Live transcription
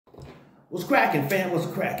What's cracking, fam? What's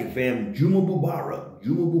cracking, fam? Juma Mubarak.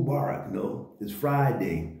 Juma Mubarak, you know. It's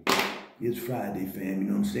Friday. It's Friday, fam, you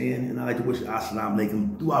know what I'm saying? And I like to wish Assalamu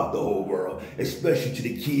alaikum throughout the whole world, especially to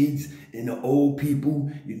the kids and the old people,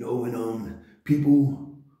 you know, and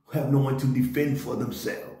people who have no one to defend for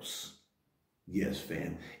themselves. Yes,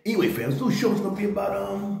 fam. Anyway, fam, so the show's gonna be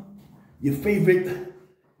about your favorite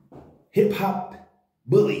hip-hop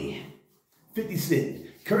bully, 50 Cent.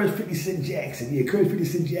 Current 50 Cent Jackson. Yeah, current 50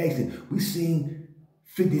 Cent Jackson. We seen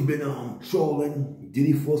 50 been trolling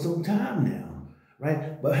Diddy for some time now,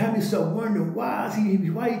 right? But have yourself wondering why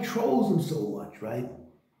he trolls him so much, right?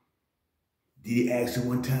 Diddy asked him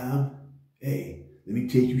one time, hey, let me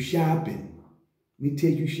take you shopping. Let me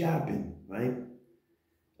take you shopping, right?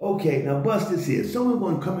 Okay, now bust this here. Someone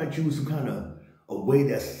gonna come at you with some kind of a way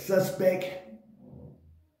that's suspect.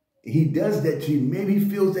 He does that to you. Maybe he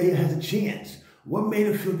feels that he has a chance. What made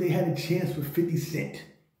him feel they had a chance with 50 Cent?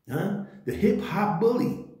 Huh? The hip-hop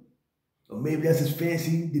bully. Or maybe that's his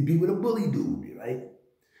fancy to be with a bully dude, right?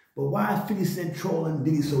 But why is 50 Cent trolling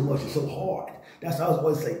Diddy so much? It's so hard. That's why I was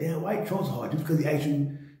always like, damn, why he trolls so hard? Just because he asked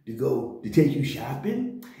you to take you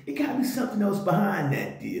shopping? It gotta be something else behind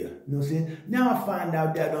that deal. You know what I'm saying? Now I find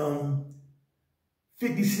out that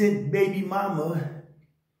 50 Cent baby mama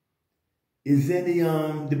is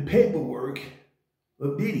in the paperwork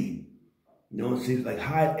of Diddy. You know, it seems like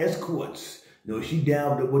hired escorts. You know, she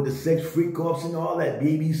down with the sex freak offs and all that,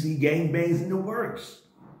 BBC gangbangs in the works.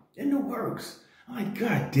 In the works. I'm like,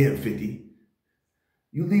 God damn, 50.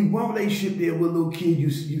 You leave one relationship there with a little kid,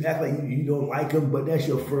 you act like you don't like him, but that's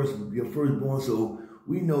your firstborn, so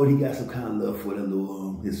we know he got some kind of love for that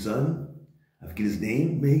little, his son. I forget his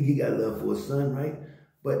name, but he got love for his son, right?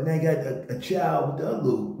 But now he got a child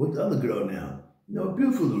with the other girl now. You know, a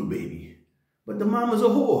beautiful little baby. But the mama's a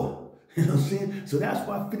whore. You know what I'm saying? So that's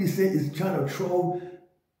why 50 Cent is trying to troll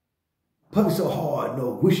Puppy so hard,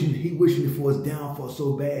 he wishing for his downfall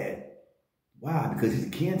so bad. Why? Because he's a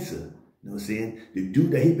cancer. You know what I'm saying? The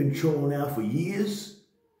dude that he been trolling now for years,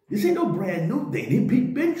 this ain't no brand new thing. He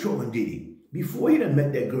been trolling Diddy. Before he done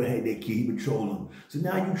met that girl, had that kid, he been trolling him. So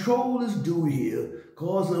now you troll this dude here,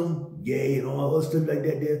 calls him gay and all that stuff like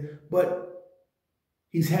that there, but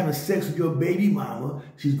he's having sex with your baby mama.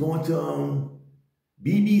 She's going to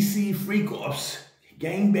BBC freak-offs,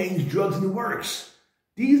 gangbangs, drugs, and the works.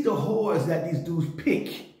 These are the whores that these dudes pick.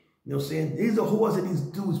 You know what I'm saying? These are the whores that these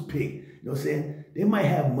dudes pick. You know what I'm saying? They might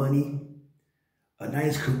have money, a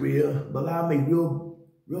nice career, but a lot make real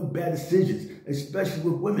bad decisions, especially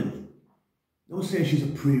with women. You know what I'm saying? She's a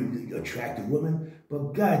pretty attractive woman,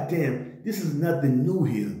 but goddamn, this is nothing new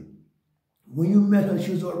here. When you met her,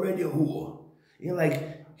 she was already a whore. You're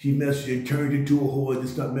like, she messed you and turned into a whore and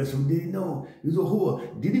start messing with Diddy. No, he was a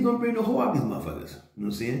whore. Diddy gonna bring the whore out these motherfuckers. You know what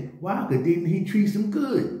I'm saying? Why? Because he treats them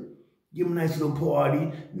good. Give them a nice little party,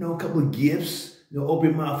 you know, a couple of gifts, you know, open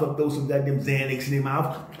your mouth up, throw some goddamn Xanax in their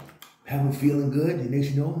mouth, have them feeling good, and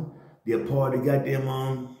next you know, they're part of the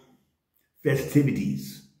goddamn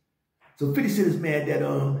festivities. So 50 Cent is mad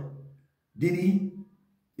that Diddy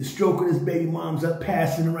is stroking his baby moms up,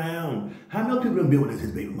 passing around. How many people done been with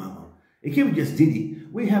his baby mama? It can't be just Diddy.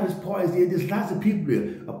 We have his parties there. There's lots of people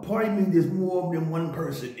there. A party means there's more than one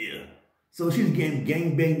person there. So she's getting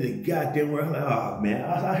gangbanged the goddamn world. Like, oh, man.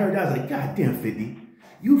 I heard that. I was like, goddamn, 50.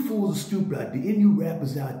 You fools are stupid out there. Any you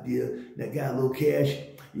rappers out there that got a little cash,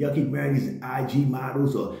 y'all keep marrying these IG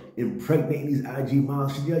models or impregnating these IG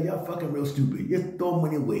models. Y'all fucking real stupid. Just throw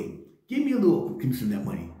money away. Give me some of that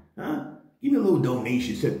money. Huh? Give me a little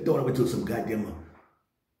donation. Instead of throwing it to some goddamn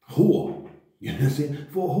whore. You know what I'm saying?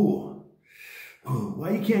 For a whore. Why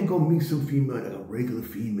you can't go meet some female, like a regular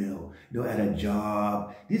female, you know, at a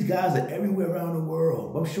job? These guys are everywhere around the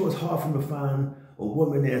world. I'm sure it's hard for them to find a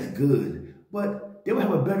woman that's good, but they would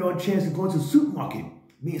have a better chance of going to the supermarket,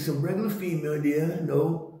 meeting some regular female there, you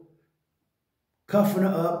know, cuffing her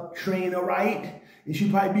up, training her right, and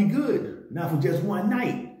she'd probably be good. Not for just one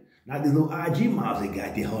night. Not these little IG models they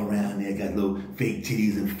got there all around there, got little fake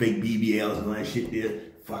titties and fake BBLs and all that shit there.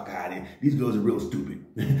 Fuck out of here. These girls are real stupid.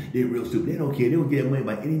 They're real stupid. They don't care. They don't get money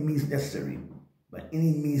by any means necessary. By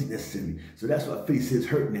any means necessary. So that's why 50 Cent's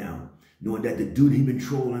hurt now. Knowing that the dude he been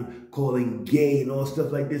trolling, calling gay and all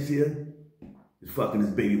stuff like this here, is fucking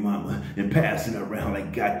his baby mama and passing her around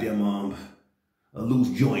like goddamn a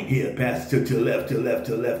loose joint here. Pass it to the left, to the left,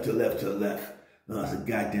 to the left, to the left, to the left. Oh, it's a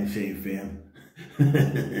goddamn shame, fam.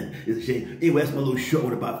 It's a shame. Anyway, that's my little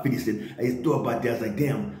short about 50 Cent. I just thought about that. I was like,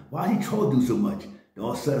 damn, why did he troll dude so much? And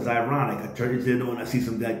all of a sudden, it's ironic. I turn it on, I see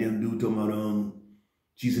some goddamn dude talking about,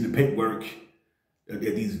 she's in the paperwork. They're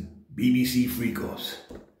these BBC freak-offs.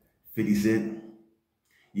 50 Cent,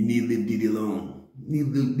 you need to leave Diddy alone.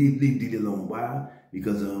 Leave Diddy alone. Why?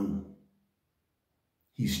 Because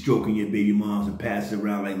he's stroking your baby moms and passing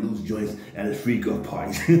around like loose joints at his freak-off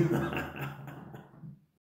parties.